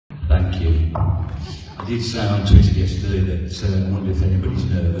Thank you. I did say on Twitter yesterday that I wonder if anybody's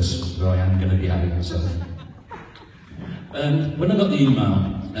nervous, but I am going to behave myself. When I got the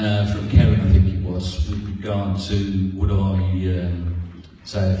email from Karen, I think it was, with regard to would I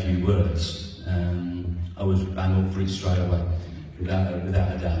say a few words, I was bang up for it straight away, without a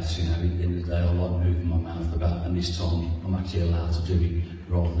doubt. You know, at the end of the day, I like moving my mouth about, and this time I'm actually allowed to do it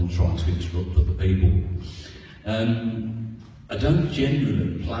rather than trying to interrupt other people. I don't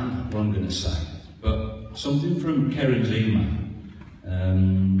generally plan what I'm going to say, but something from Karen's email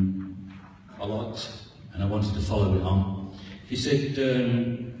I liked, and I wanted to follow it on. She said,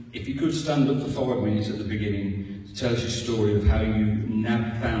 if you could stand up for 5 minutes at the beginning to tell us your story of how you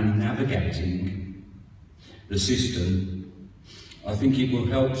found navigating the system, I think it will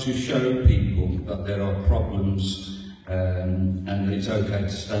help to show people that there are problems and that it's okay to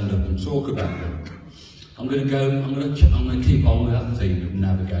stand up and talk about them. I'm going to keep on with that theme of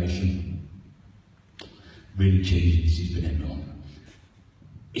navigation. Really cheesy, this has been eggnog.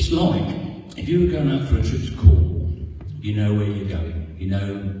 It's like, if you were going out for a trip to Cornwall, you know where you're going, you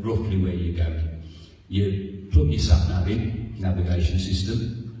know roughly where you're going. You plug your sat-nav in, navigation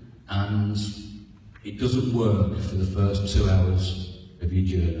system, and it doesn't work for the first 2 hours of your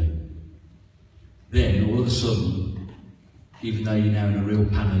journey. Then, all of a sudden, even though you're now in a real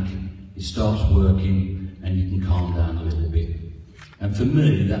panic, it starts working and you can calm down a little bit. And for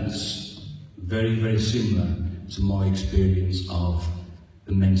me, that's very, very similar to my experience of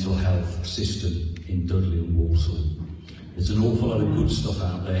the mental health system in Dudley and Walsall. There's an awful lot of good stuff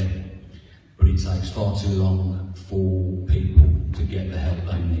out there, but it takes far too long for people to get the help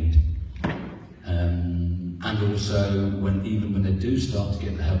they need. And also, even when they do start to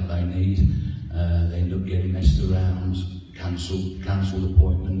get the help they need, they end up getting messed around, cancelled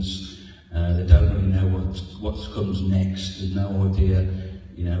appointments. They don't really know what comes next. There's no idea,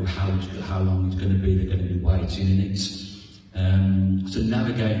 you know, how long it's going to be. They're going to be waiting, and it's so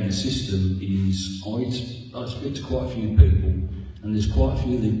navigating the system is. I speak to quite a few people, and there's quite a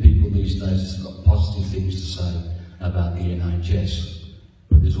few of the people these days that's got positive things to say about the NHS,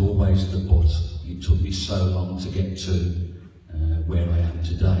 but there's always the but. It took me so long to get to where I am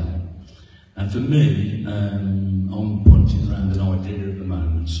today. And for me, I'm punting around an idea at the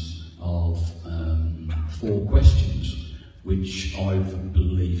moment of 4 questions which I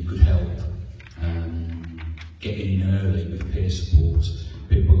believe could help getting in early with peer support,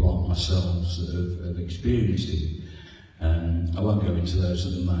 people like myself that have experienced it. I won't go into those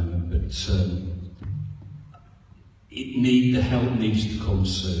at the moment, but the help needs to come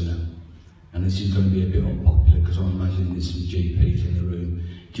sooner. And this is going to be a bit unpopular because I'm imagining there's some GPs in the room.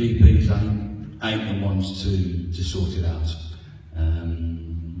 GPs ain't the ones to sort it out.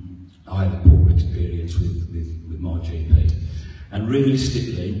 I had a poor experience with my GP. And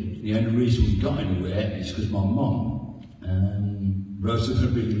realistically, the only reason we got anywhere is because my mum wrote a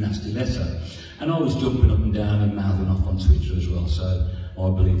really nasty letter. And I was jumping up and down and mouthing off on Twitter as well, so I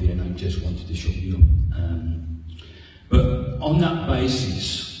believe the NHS wanted to shut me up. But on that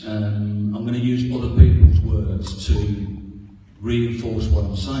basis, I'm going to use other people's words to reinforce what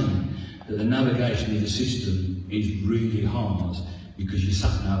I'm saying, that the navigation of the system is really hard because your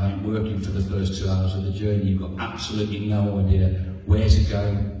sat-nav ain't working for the first 2 hours of the journey. You've got absolutely no idea where to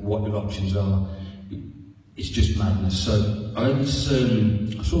go, what your options are. It's just madness. So I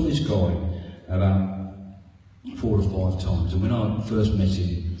saw this guy about 4 or 5 times, and when I first met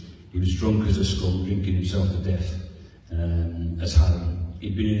him, he was drunk as a skull, drinking himself to death at home.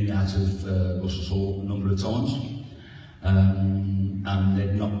 He'd been in and out of Russell's Hall a number of times, and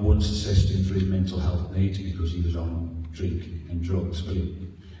they'd not once assessed him for his mental health needs because he was on drink and drugs,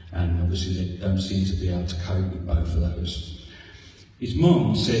 and obviously they don't seem to be able to cope with both of those. His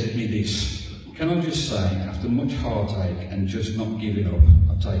mum said to me this: can I just say, after much heartache and just not giving up,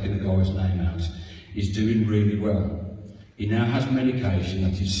 I've taken the guy's name out, he's doing really well. He now has medication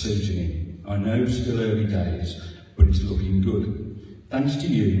that is suiting him. I know it's still early days, but it's looking good. Thanks to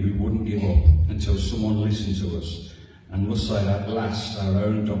you, we wouldn't give up until someone listened to us. And must say, at last, our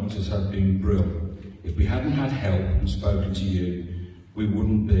own doctors have been brilliant. If we hadn't had help and spoken to you, we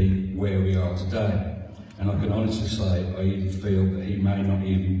wouldn't be where we are today. And I can honestly say, I even feel that he may not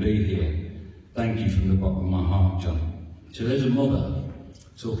even be here. Thank you from the bottom of my heart, John. So there's a mother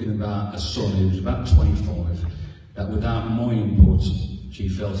talking about a son who was about 25, that without my input, she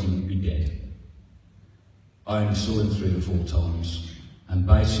felt he would be dead. I only saw him 3 or 4 times. And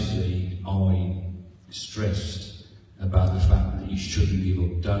basically, I stressed about the fact that you shouldn't give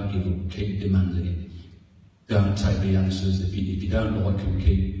up, don't give up, keep demanding it. Don't take the answers. If you don't like them,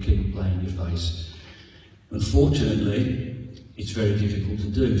 keep playing your face. Unfortunately, it's very difficult to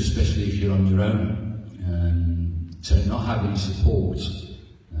do, especially if you're on your own. So not having support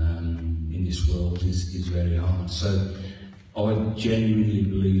in this world is very hard. So I genuinely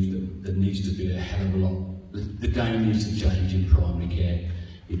believe that there needs to be a hell of a lot. The game needs to change in primary care.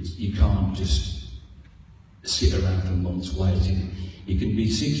 You can't just sit around for months waiting. It can be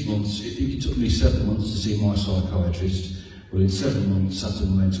 6 months. I think it took me 7 months to see my psychiatrist. Well, in 7 months, after a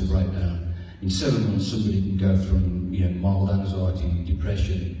mental breakdown, in 7 months, somebody can go from mild anxiety,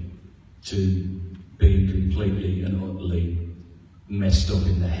 depression, to being completely and utterly messed up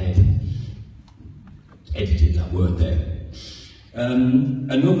in the head. Edited that word there.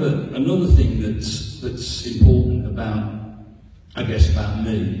 Another thing that's important about, I guess, about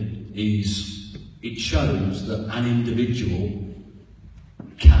me is it shows that an individual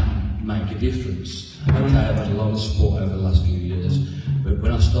can make a difference. Okay, I've had a lot of support over the last few years, but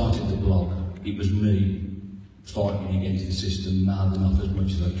when I started the blog, it was me fighting against the system, mouthing off as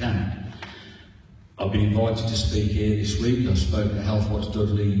much as I can. I've been invited to speak here this week. I spoke at Health Watch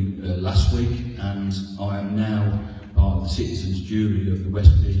Dudley last week, and I am now part of the Citizens Jury of the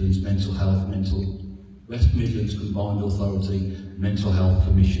West Midlands West Midlands Combined Authority Mental Health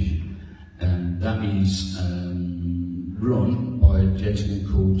Commission. And that is run by a gentleman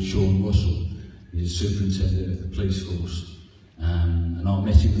called Sean Russell. He's a superintendent of the police force. And I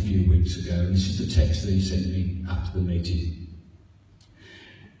met him a few weeks ago, and this is the text that he sent me after the meeting.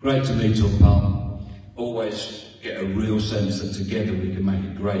 Great to meet up, pal. Always get a real sense that together we can make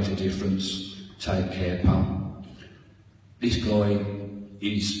a greater difference. Take care, pal. This guy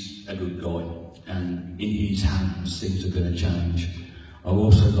is a good guy, and in his hands things are going to change. I've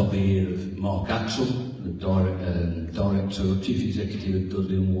also got the ear of Mark Axel, the Director, Chief Executive of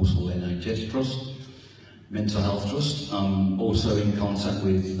Dudley and Walsall NHS Trust, Mental Health Trust. I'm also in contact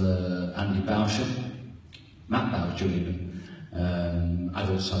with Andy Boucher, Matt Boucher even,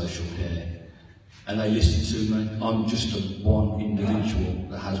 Adult Social Care. And they listen to me. I'm just one individual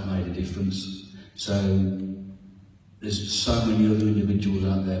that has made a difference. So there's so many other individuals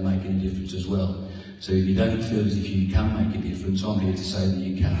out there making a difference as well. So if you don't feel as if you can make a difference, I'm here to say that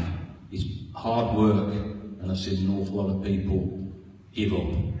you can. It's hard work, and I've seen an awful lot of people give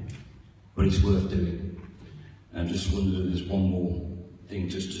up, but it's worth doing. And I just wondered if there's one more thing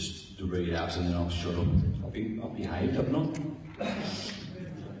just to read out, and then I'll shut up. I've behaved, I've not.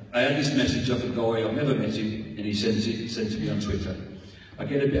 I had this message off a guy, I've never met him, and he sent it to me on Twitter. I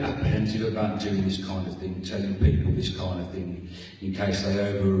get a bit apprehensive about doing this kind of thing, telling people this kind of thing, in case they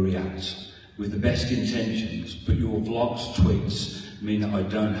overreact, with the best intentions, but your vlogs, tweets, mean that I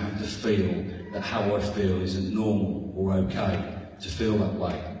don't have to feel that how I feel isn't normal or okay to feel that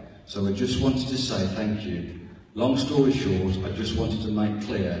way. So I just wanted to say thank you. Long story short, I just wanted to make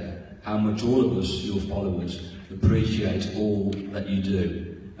clear how much all of us, your followers, appreciate all that you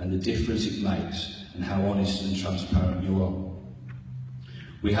do, and the difference it makes, and how honest and transparent you are.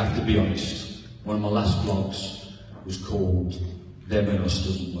 We have to be honest. One of my last vlogs was called Them and Us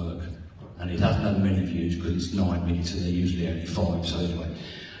Doesn't Work, and it hasn't had many views because it's 9 minutes and they're usually only 5, so anyway.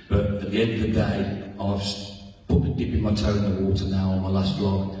 But at the end of the day, I've dipping my toe in the water now on my last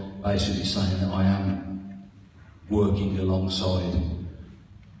vlog, basically saying that I am working alongside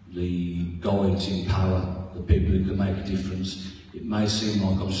the guides in power, the people who can make a difference. It may seem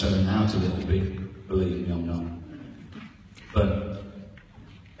like I'm selling out a little bit, believe me, I'm not. But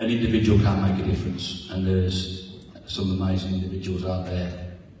an individual can make a difference, and there's some amazing individuals out there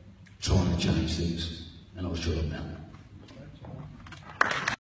trying to change things, and I'll shut up now.